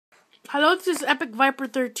Hello, this is Epic Viper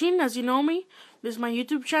 13, as you know me. This is my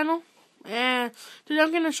YouTube channel. And today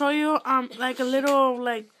I'm gonna show you like a little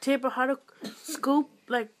tip of how to scope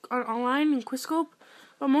online in QuickScope.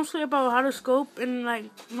 But mostly about how to scope and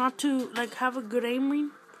not to have a good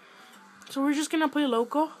aiming. So we're just gonna play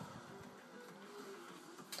local.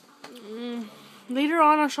 Later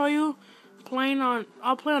on I'll show you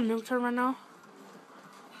I'll play on Nuketown right now.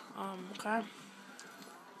 Okay.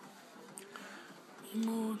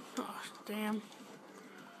 Oh, damn. I'm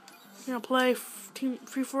gonna play team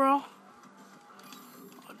free for all.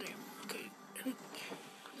 Oh damn. Okay.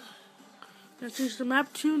 Gonna change the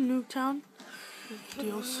map to Nuketown.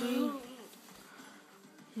 DLC.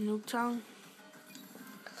 Nuketown.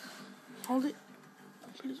 Hold it.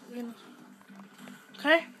 Please.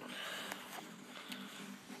 Okay.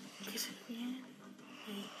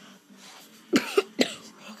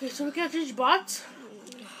 Okay, so we got change bots.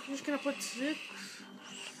 I'm just gonna put 6.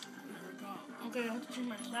 Okay, I have to change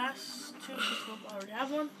my class to I already have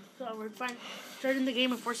one, so we're fine. Starting the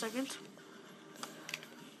game in 4 seconds.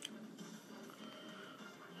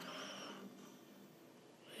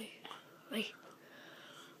 Wait.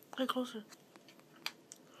 Get closer.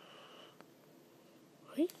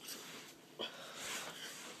 Wait.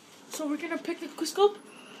 So we're gonna pick the QuickScope.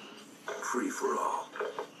 Free for all.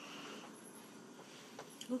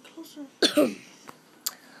 Go closer.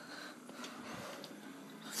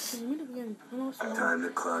 Time to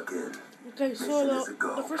clock in. Okay, so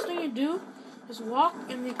the first thing you do is walk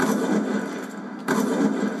and then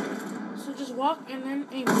just walk and then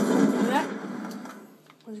aim. Like that.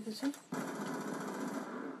 As you can see.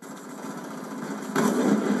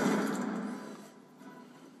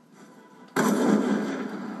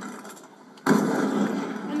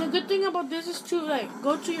 And the good thing about this is to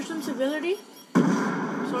go to your sensibility.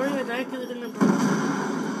 Sorry, I died because I didn't know.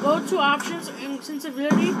 Go to options and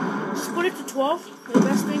sensibility. Just put it to 12. The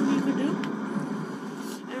best thing you could do.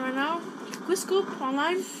 And right now, QuickScope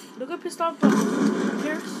online. Look at pissed off, but who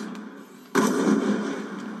cares?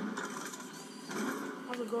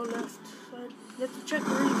 I will go left side. You have to check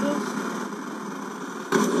where he goes.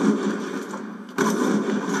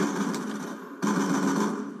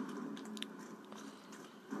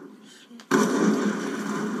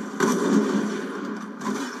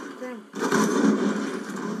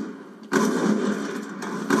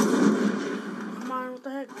 What the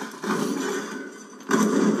heck?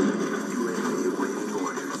 UAV awaiting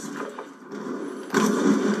orders.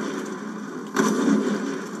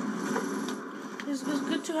 It's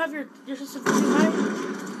good to have your sensitivity high.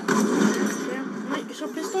 Yeah. Like, so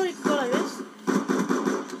pistol, you can go like this.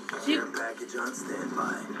 See? Care package on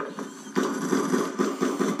standby.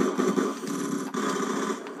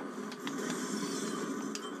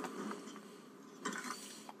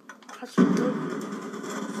 That's so good.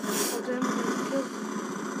 Oh damn, I'm good.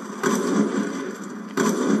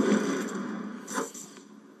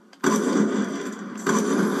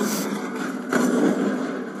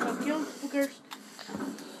 I'll kill him. Who cares?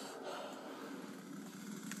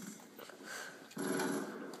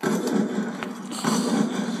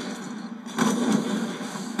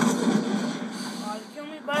 You kill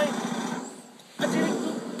me by I didn't do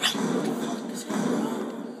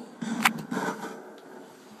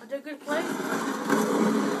I did a good play.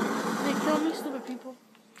 They kill me, stupid people.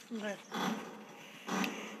 Okay.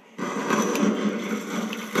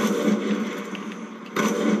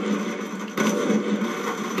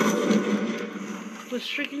 Put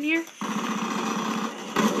streak in here. There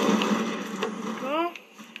we go.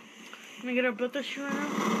 I'm gonna get our built shoe right now.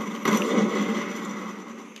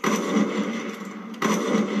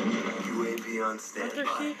 UAV on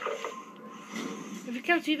standby. If you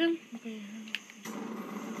can't see them, okay,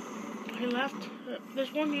 left.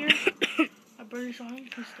 There's one here. I barely saw him.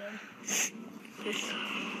 He's dead.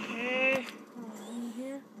 Okay, in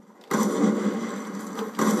here.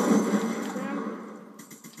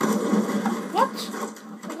 What?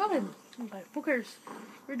 I got him. Okay, who cares?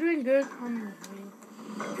 We're doing good.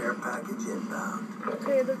 Care package inbound.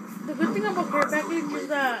 Okay, the good thing about care package is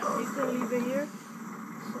that you can leave it here.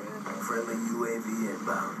 Friendly UAV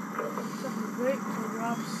inbound. Something great for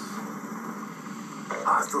drops.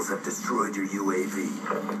 Hostiles have destroyed your UAV.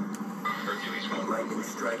 Lightning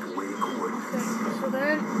strike away coordinates. Okay, so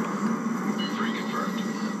then 3 confirmed.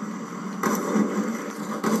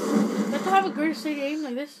 you have to have a great steady aim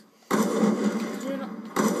like this. You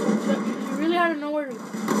really have to know where to.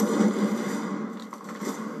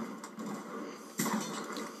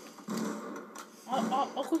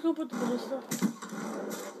 I'll quickly put the ballista.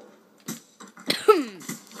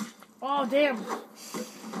 Oh damn.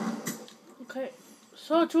 Okay.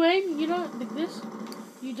 So to aim, like this.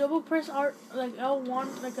 You double press R like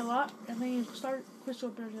L1 like a lot, and then you start crystal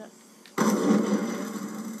opener that.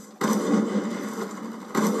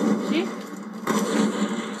 See?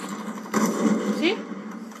 See?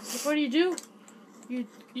 Like what do? You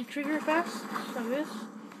trigger fast like this.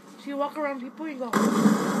 So you walk around people and you go,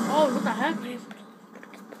 oh, what the heck?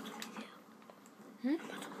 Hmm?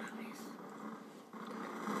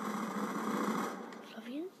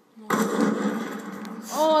 No.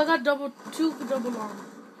 Oh, I got two double long.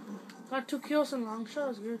 Got 2 kills and long shot.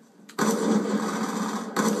 That's good.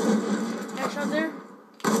 Headshot there.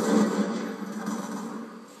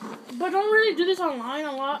 But don't really do this online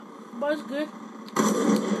a lot. But it's good.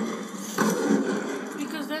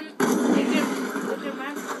 Because then they get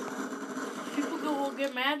mad. People will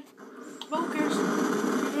get mad. But who cares?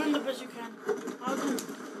 You're doing the best you can. I'll do it.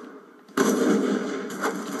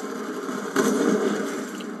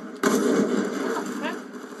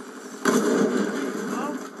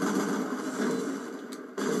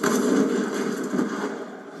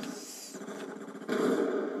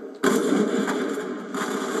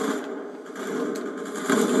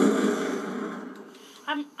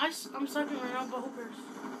 I'm sucking right now, but who cares?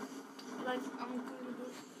 Like, I'm gonna do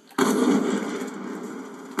it.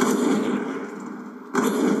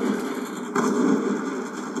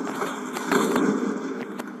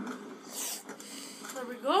 There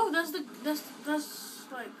we go. That's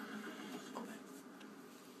like, okay.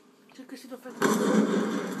 You can see the effect.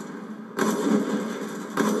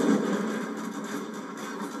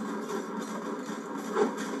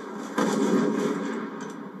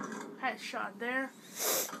 Headshot there.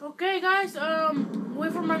 Okay, guys.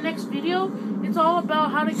 Wait for my next video. It's all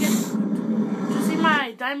about how to see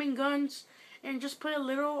my diamond guns and just play a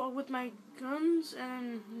little with my guns.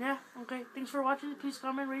 And yeah, okay. Thanks for watching. Please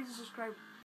comment, rate, and subscribe.